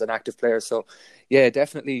player, as an active player. So yeah,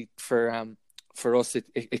 definitely for us,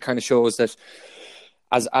 it kind of shows that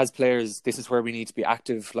as players, this is where we need to be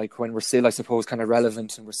active. Like when we're still, I suppose, kind of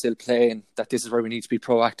relevant and we're still playing, that this is where we need to be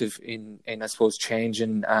proactive in I suppose,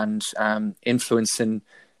 changing and influencing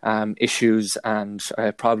issues and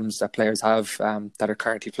problems that players have that are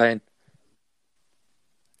currently playing.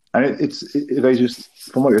 And if I just,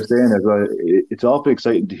 from what you're saying as well, it's awfully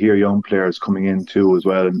exciting to hear young players coming in too as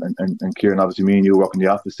well. And Kieran, obviously, me and you work in the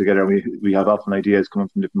office together. We have often ideas coming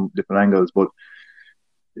from different angles, but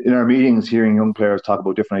in our meetings, hearing young players talk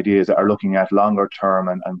about different ideas that are looking at longer term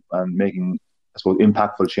and making, I suppose,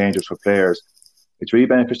 impactful changes for players, it's really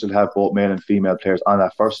beneficial to have both male and female players on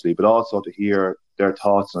that firstly, but also to hear their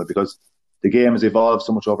thoughts on it, because the game has evolved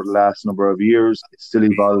so much over the last number of years. It's still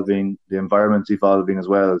evolving. The environment's evolving as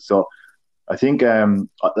well. So I think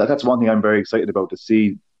that's one thing I'm very excited about, to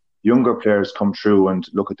see younger players come through and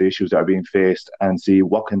look at the issues that are being faced and see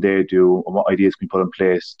what can they do and what ideas can be put in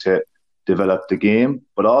place to develop the game,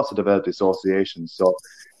 but also develop the association. So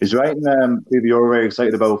is there anything maybe you're very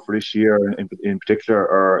excited about for this year in particular,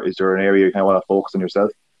 or is there an area you kind of want to focus on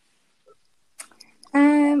yourself?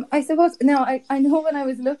 I suppose, no, I know when I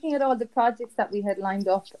was looking at all the projects that we had lined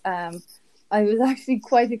up, I was actually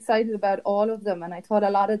quite excited about all of them, and I thought a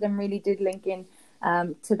lot of them really did link in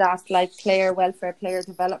to that, like player welfare, player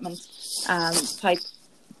development type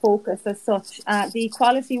focus as such. The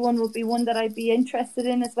equality one would be one that I'd be interested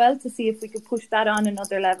in as well, to see if we could push that on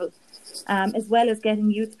another level, as well as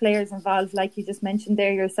getting youth players involved, like you just mentioned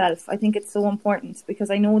there yourself. I think it's so important,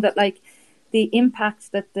 because I know that like the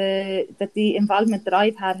impact that the involvement that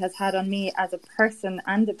I've had has had on me as a person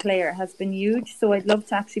and a player has been huge. So I'd love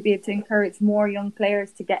to actually be able to encourage more young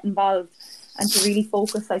players to get involved and to really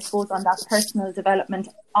focus, I suppose, on that personal development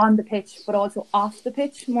on the pitch, but also off the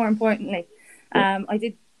pitch, more importantly. I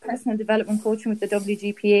did personal development coaching with the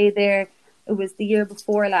WGPA there. It was the year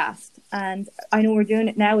before last, and I know we're doing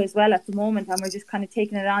it now as well at the moment, and we're just kind of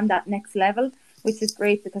taking it on that next level, which is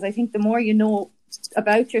great, because I think the more you know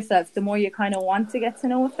about yourself, the more you kind of want to get to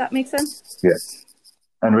know, if that makes sense. Yes.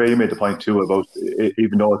 And Ray, you made the point too about,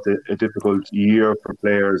 even though it's a difficult year for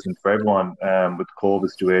players and for everyone with the COVID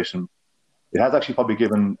situation, it has actually probably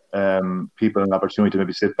given people an opportunity to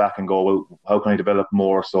maybe sit back and go, well, how can I develop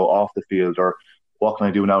more so off the field, or what can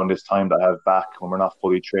I do now in this time that I have back when we're not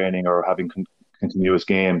fully training or having continuous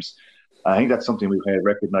games? I think that's something we kind of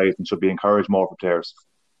recognise and should be encouraged more for players.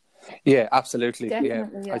 Yeah, absolutely.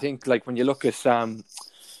 Definitely, yeah. I think like when you look at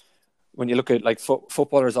like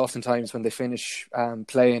footballers, oftentimes when they finish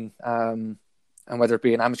playing, and whether it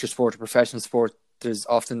be an amateur sport or professional sport, there's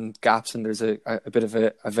often gaps, and there's a bit of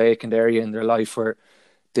a vacant area in their life where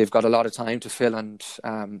they've got a lot of time to fill, and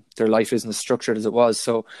their life isn't as structured as it was.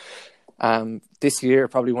 So this year,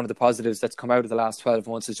 probably one of the positives that's come out of the last 12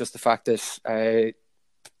 months is just the fact that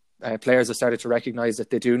players have started to recognise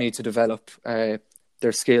that they do need to develop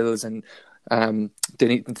their skills, and they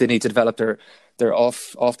need to develop their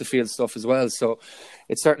off the field stuff as well. So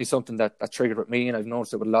it's certainly something that triggered with me, and I've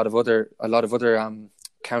noticed it with a lot of other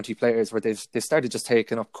county players, where they've started just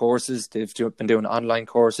taking up courses. They've been doing online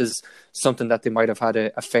courses, something that they might have had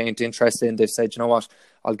a faint interest in. They've said, you know what,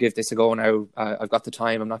 I'll give this a go now. I've got the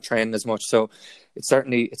time. I'm not training as much. So it's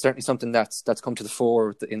certainly something that's come to the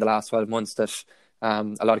fore in the last 12 months, that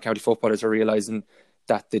a lot of county footballers are realising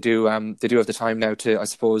that they do have the time now to, I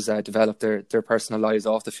suppose, develop their personal lives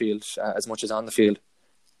off the field as much as on the field.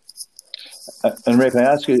 And Ray, can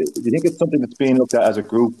I ask you, do you think it's something that's being looked at as a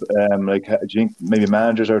group? Do you think maybe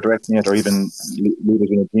managers are directing it, or even leaders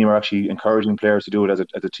in the team are actually encouraging players to do it as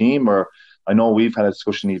a team? Or I know we've had a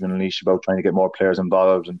discussion even, Laois, about trying to get more players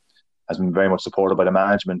involved, and has been very much supported by the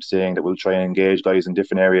management, saying that we'll try and engage guys in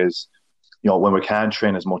different areas, when we can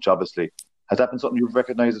train as much, obviously. Has that been something you've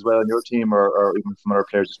recognised as well in your team, or even from other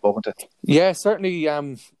players you've spoken to? Yeah, certainly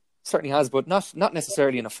has, but not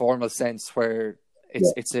necessarily in a formal sense, where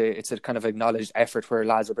it's a kind of acknowledged effort where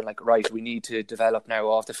lads have been like, right, we need to develop now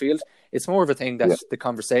off the field. It's more of a thing that the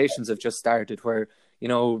conversations have just started, where I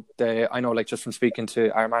know, like, just from speaking to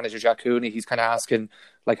our manager Jack Cooney, he's kind of asking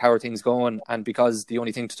like, how are things going, and because the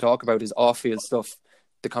only thing to talk about is off field stuff,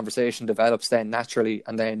 the conversation develops then naturally.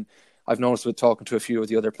 And then I've noticed with talking to a few of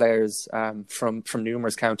the other players from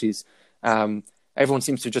numerous counties, everyone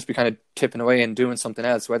seems to just be kind of tipping away and doing something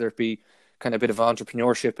else, whether it be kind of a bit of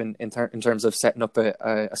entrepreneurship in terms of setting up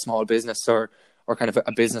a small business or kind of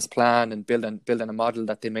a business plan and building a model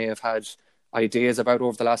that they may have had ideas about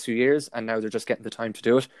over the last few years, and now they're just getting the time to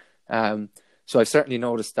do it. So I've certainly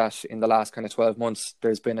noticed that in the last kind of 12 months,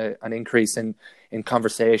 there's been an increase in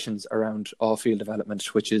conversations around off-field development,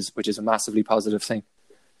 which is a massively positive thing.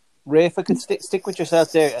 Ray, if I could stick with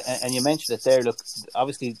yourself there, and you mentioned it there, look,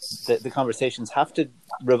 obviously the conversations have to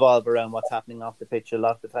revolve around what's happening off the pitch a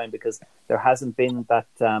lot of the time, because there hasn't been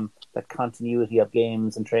that continuity of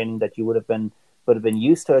games and training that you would have been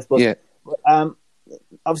used to, I suppose. Yeah.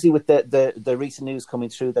 Obviously, with the recent news coming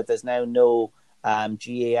through that there's now no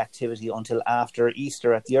GA activity until after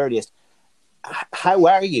Easter at the earliest, how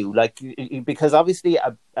are you? Like, because obviously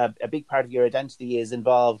a big part of your identity is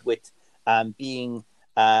involved with being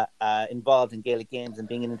involved in Gaelic games and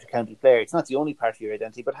being an inter-county player. It's not the only part of your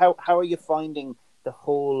identity, but how are you finding the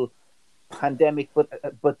whole pandemic,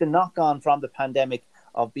 but the knock-on from the pandemic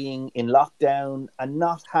of being in lockdown and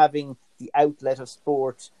not having the outlet of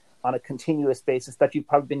sport on a continuous basis that you've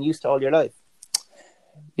probably been used to all your life?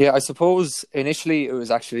 Yeah, I suppose initially it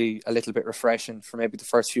was actually a little bit refreshing for maybe the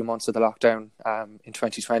first few months of the lockdown in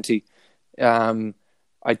 2020.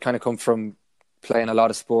 I'd kind of come from playing a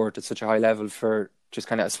lot of sport at such a high level for just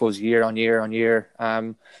kind of, I suppose, year on year on year.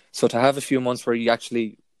 So to have a few months where you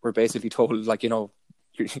actually were basically told, like,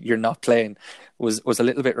 you're not playing was a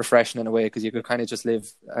little bit refreshing in a way, because you could kind of just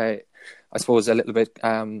live, I suppose, a little bit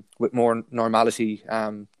with more normality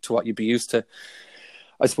to what you'd be used to.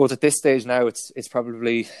 I suppose at this stage now, it's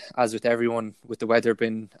probably, as with everyone, with the weather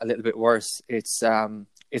being a little bit worse, it's a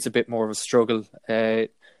bit more of a struggle.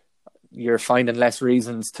 You're finding less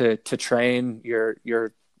reasons to train.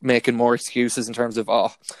 You're making more excuses in terms of,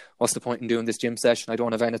 what's the point in doing this gym session? I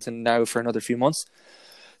don't have anything now for another few months.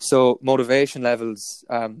 So motivation levels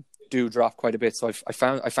do drop quite a bit. So I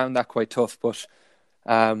found that quite tough. But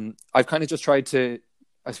I've kind of just tried to,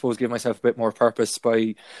 I suppose, give myself a bit more purpose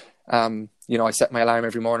by, I set my alarm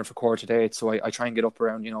every morning for 7:45. So I try and get up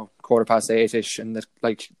around, 8:15ish, and that,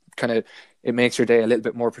 like, kind of, it makes your day a little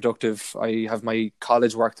bit more productive. I have my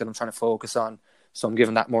college work that I'm trying to focus on, so I'm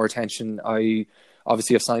giving that more attention. I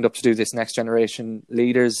obviously have signed up to do this Next Generation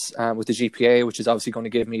Leaders with the GPA, which is obviously going to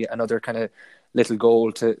give me another kind of little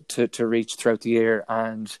goal to reach throughout the year.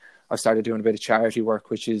 And I've started doing a bit of charity work,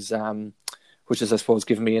 which is I suppose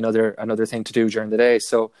giving me another thing to do during the day.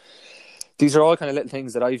 So these are all kind of little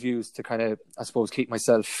things that I've used to kind of, I suppose, keep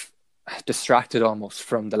myself distracted almost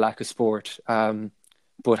from the lack of sport.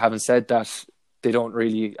 But having said that, they don't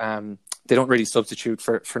really substitute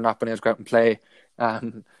for not being able to go out and play.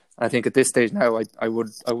 I think at this stage now, I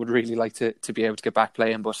would really like to be able to get back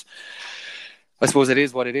playing, but I suppose it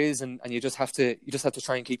is what it is, and you just have to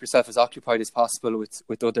try and keep yourself as occupied as possible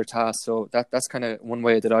with other tasks. So that's kind of one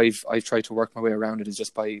way that I've tried to work my way around it, is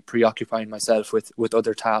just by preoccupying myself with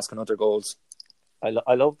other tasks and other goals.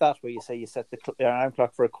 I love that, where you say you set the alarm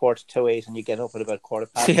clock for 7:45 and you get up at about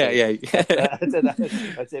 8:15. Yeah.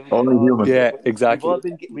 Only human. Yeah, exactly.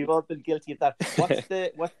 We've all been guilty of that. Do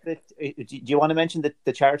you want to mention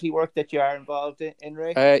the charity work that you are involved in,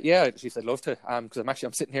 Ray? Yeah, geez, I'd love to. Because I'm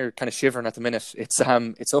sitting here kind of shivering at the minute. It's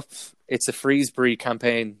a Freesbury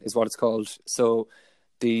campaign is what it's called. So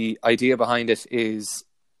the idea behind it is,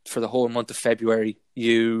 for the whole month of February,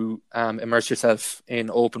 you immerse yourself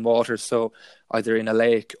in open water, so either in a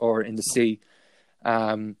lake or in the sea,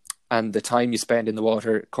 and the time you spend in the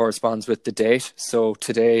water corresponds with the date. So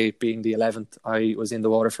today, being the 11th, I was in the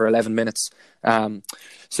water for 11 minutes. So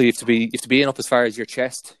you have to be in up as far as your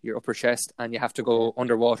upper chest, and you have to go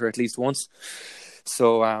underwater at least once.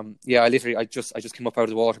 So I just came up out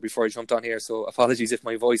of the water before I jumped on here. So apologies if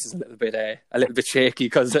my voice is a little bit shaky,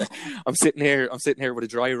 because I'm sitting here with a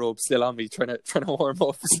dry robe still on me, trying to warm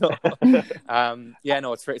up. So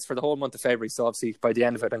it's for the whole month of February. So obviously by the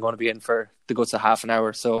end of it, I'm going to be in for the guts of half an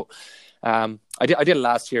hour. So I did it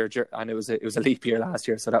last year, and it was a leap year last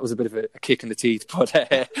year, so that was a bit of a kick in the teeth. But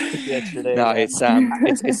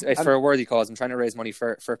it's for a worthy cause. I'm trying to raise money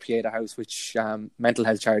for Pieta House, which mental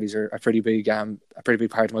health charities are a pretty big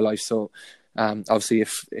part of my life. So obviously,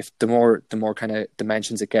 if the more kind of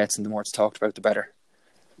dimensions it gets and the more it's talked about, the better.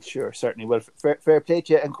 Sure, certainly. Well, fair play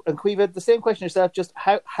to you. And Caoimhe, the same question yourself. Just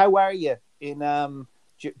how are you in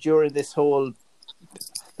during this whole?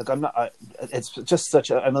 Look, I'm not. It's just such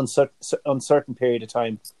an uncertain period of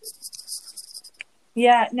time.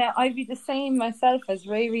 Yeah, no, I'd be the same myself as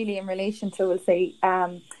Ray, really, in relation to, we'll say,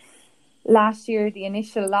 last year, the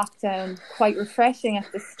initial lockdown, quite refreshing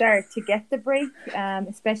at the start to get the break,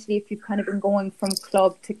 especially if you've kind of been going from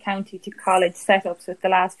club to county to college setups with the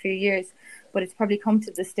last few years. But it's probably come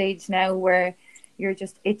to the stage now where you're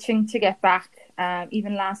just itching to get back.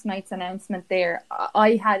 Even last night's announcement there,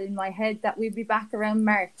 I had in my head that we'd be back around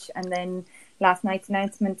March, and then last night's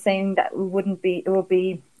announcement saying that it would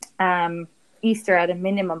be Easter at a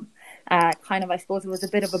minimum. Kind of, I suppose it was a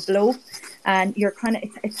bit of a blow, and you're kind of,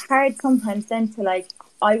 it's hard sometimes then to like,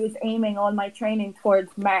 I was aiming all my training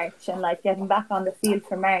towards March and like getting back on the field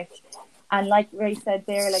for March, and like Ray said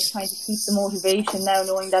there, like trying to keep the motivation now,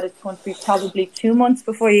 knowing that it's going to be probably 2 months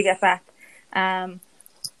before you get back.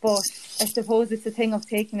 But I suppose it's a thing of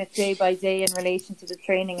taking it day by day in relation to the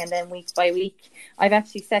training, and then week by week. I've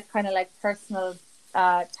actually set kind of like personal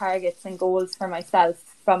targets and goals for myself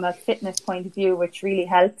from a fitness point of view, which really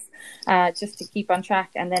helps just to keep on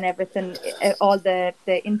track. And then everything, all the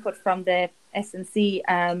input from the S&C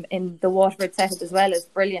in the Waterford setup as well is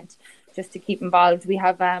brilliant, just to keep involved. We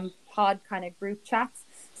have pod kind of group chats,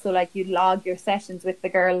 so like you log your sessions with the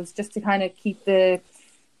girls just to kind of keep the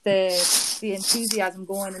enthusiasm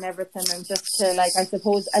going and everything, and just to, like, I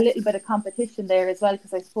suppose a little bit of competition there as well,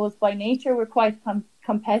 because I suppose by nature we're quite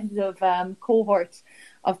competitive cohort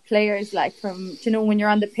of players. Like, from, you know, when you're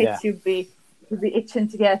on the pitch, you'd be itching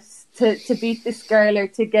to get to beat this girl, or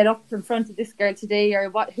to get up in front of this girl today, or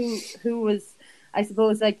who was, I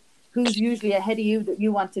suppose, like, who's usually ahead of you that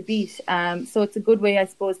you want to beat. So it's a good way, I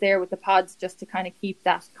suppose, there with the pods, just to kind of keep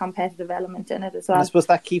that competitive element in it as well. And I suppose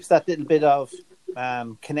that keeps that little bit of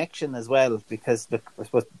connection as well, because I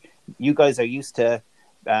suppose you guys are used to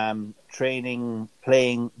training,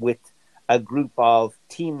 playing with a group of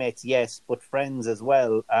teammates, yes, but friends as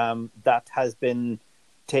well. That has been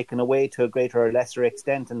taken away to a greater or lesser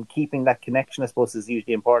extent, and keeping that connection, I suppose, is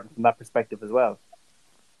usually important from that perspective as well.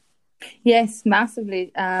 Yes,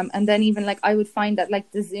 massively. And then even like I would find that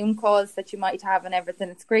like the Zoom calls that you might have and everything,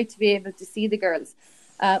 it's great to be able to see the girls.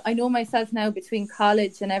 I know myself now, between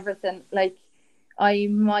college and everything, like I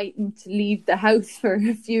mightn't leave the house for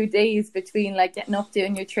a few days between like getting up,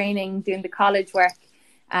 doing your training, doing the college work.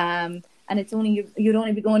 And it's only, you'd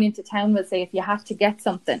only be going into town, we'll say, if you had to get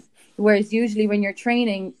something. Whereas usually when you're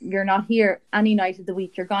training, you're not here any night of the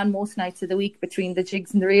week. You're gone most nights of the week between the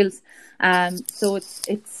jigs and the reels. So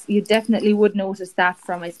it's you definitely would notice that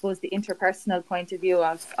from, I suppose, the interpersonal point of view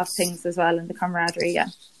of things as well, and the camaraderie, yeah.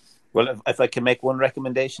 Well, if I can make one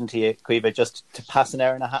recommendation to you, Caoimhe, just to pass an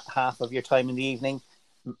hour and a half of your time in the evening,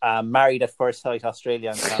 Married at First Sight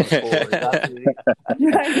Australia on Channel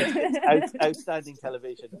 4. Outstanding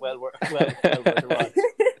television. Well worth a watch.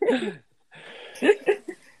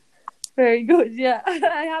 Very good, yeah.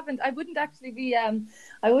 I wouldn't actually be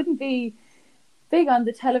I wouldn't be big on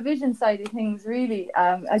the television side of things, really.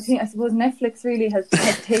 I suppose Netflix really has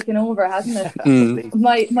taken over, hasn't it?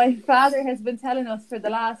 My father has been telling us for the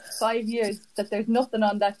last 5 years that there's nothing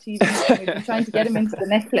on that TV. We've been trying to get him into the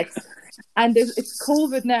Netflix, and it's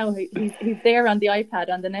COVID now. He's there on the iPad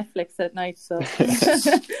on the Netflix at night, so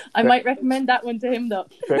I might recommend that one to him, though.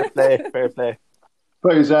 Fair play.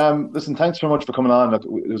 Guys, listen, thanks very much for coming on. Look,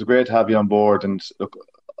 it was great to have you on board, and look,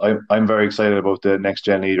 I'm very excited about the next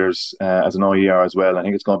gen leaders as an OER as well. I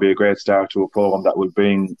think it's going to be a great start to a program that will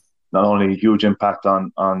bring not only a huge impact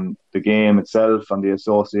on the game itself and the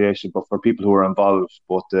association, but for people who are involved,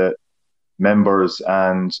 both the members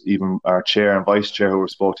and even our chair and vice chair who were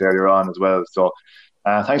spoke to earlier on as well. So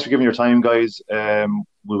thanks for giving your time, guys.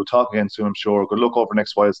 We'll talk again soon, I'm sure. Good luck over the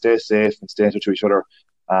next while. Stay safe and stay in touch with each other.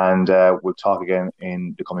 And we'll talk again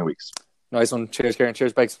in the coming weeks. Nice one. Cheers, Kieran.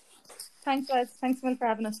 Cheers, Begs. Thanks, guys. Thanks, Will, for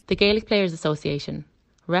having us. The Gaelic Players Association,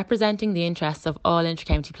 representing the interests of all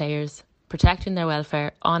inter-county players, protecting their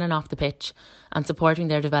welfare on and off the pitch, and supporting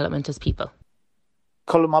their development as people.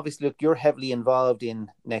 Colm, obviously, look, you're heavily involved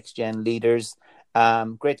in Next Gen Leaders.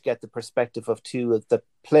 Great to get the perspective of two of the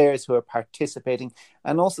players who are participating,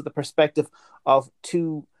 and also the perspective of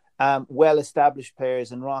two well-established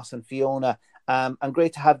players in Ross and Fiona. And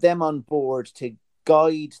great to have them on board to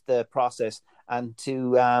guide the process and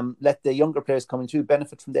to let the younger players coming through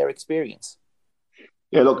benefit from their experience.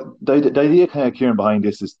 Yeah, look, the idea kind of, Kieran, behind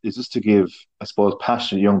this is just to give, I suppose,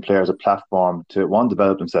 passionate young players a platform to, one,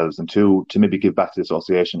 develop themselves, and two, to maybe give back to the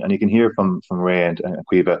association. And you can hear from Ray and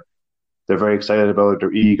Caoimhe, they're very excited about it,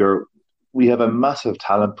 they're eager. We have a massive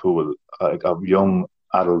talent pool of young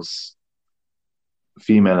adults,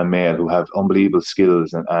 female and male, who have unbelievable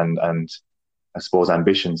skills and I suppose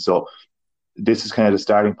ambition. So this is kind of the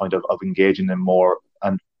starting point of engaging them more.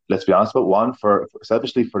 And let's be honest about one, for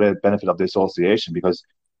selfishly for the benefit of the association, because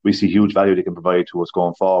we see huge value they can provide to us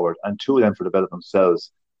going forward, and two, of them for developing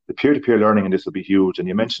themselves. the peer-to-peer learning in this will be huge. And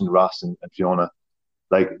you mentioned Ross and Fiona,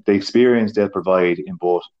 like the experience they'll provide in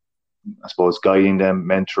both, I suppose, guiding them,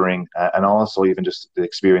 mentoring, and also even just the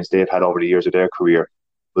experience they've had over the years of their career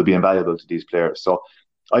will be invaluable to these players. So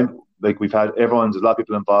we've had there's a lot of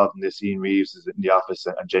people involved in this. Ian Reeves is in the office,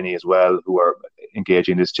 and Jenny as well, who are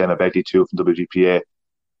engaging this. Gemma Begley too from WGPA.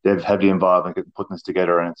 They're heavily involved in putting this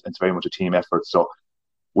together, and it's very much a team effort. So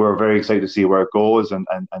we're very excited to see where it goes and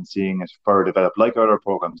seeing it further develop, like other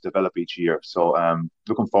programs develop each year. So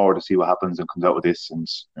looking forward to see what happens and comes out with this. And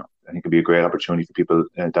I think it'll be a great opportunity for people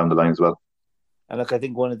down the line as well. And look, I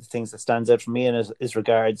think one of the things that stands out for me is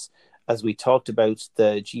regards, as we talked about,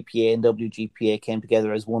 the GPA and WGPA came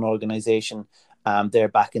together as one organisation there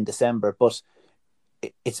back in December. But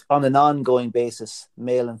it's on an ongoing basis.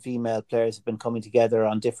 Male and female players have been coming together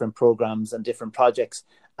on different programs and different projects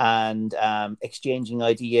and exchanging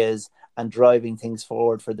ideas and driving things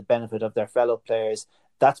forward for the benefit of their fellow players.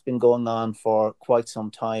 That's been going on for quite some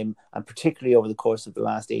time, and particularly over the course of the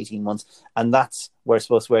last 18 months. And that's where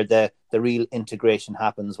the real integration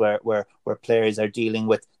happens, where players are dealing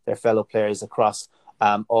with their fellow players across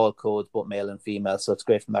all codes, both male and female. So it's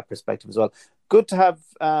great from that perspective as well. Good to have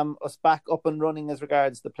us back up and running as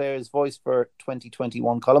regards the Players' Voice for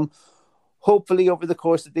 2021 column. Hopefully over the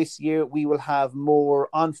course of this year, we will have more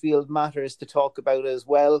on-field matters to talk about as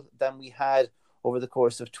well than we had over the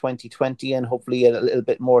course of 2020, and hopefully a little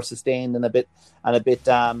bit more sustained and a bit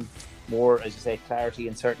more, as you say, clarity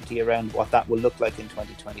and certainty around what that will look like in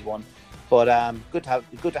 2021. But good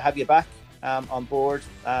to have you back on board.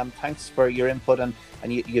 Thanks for your input, and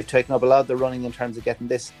you've taken up a lot of the running in terms of getting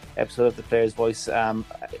this episode of the Players' Voice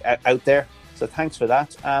out there. So thanks for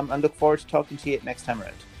that, and look forward to talking to you next time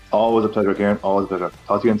around. Always a pleasure, Kieran. Always a pleasure.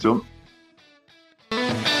 Talk to you again soon.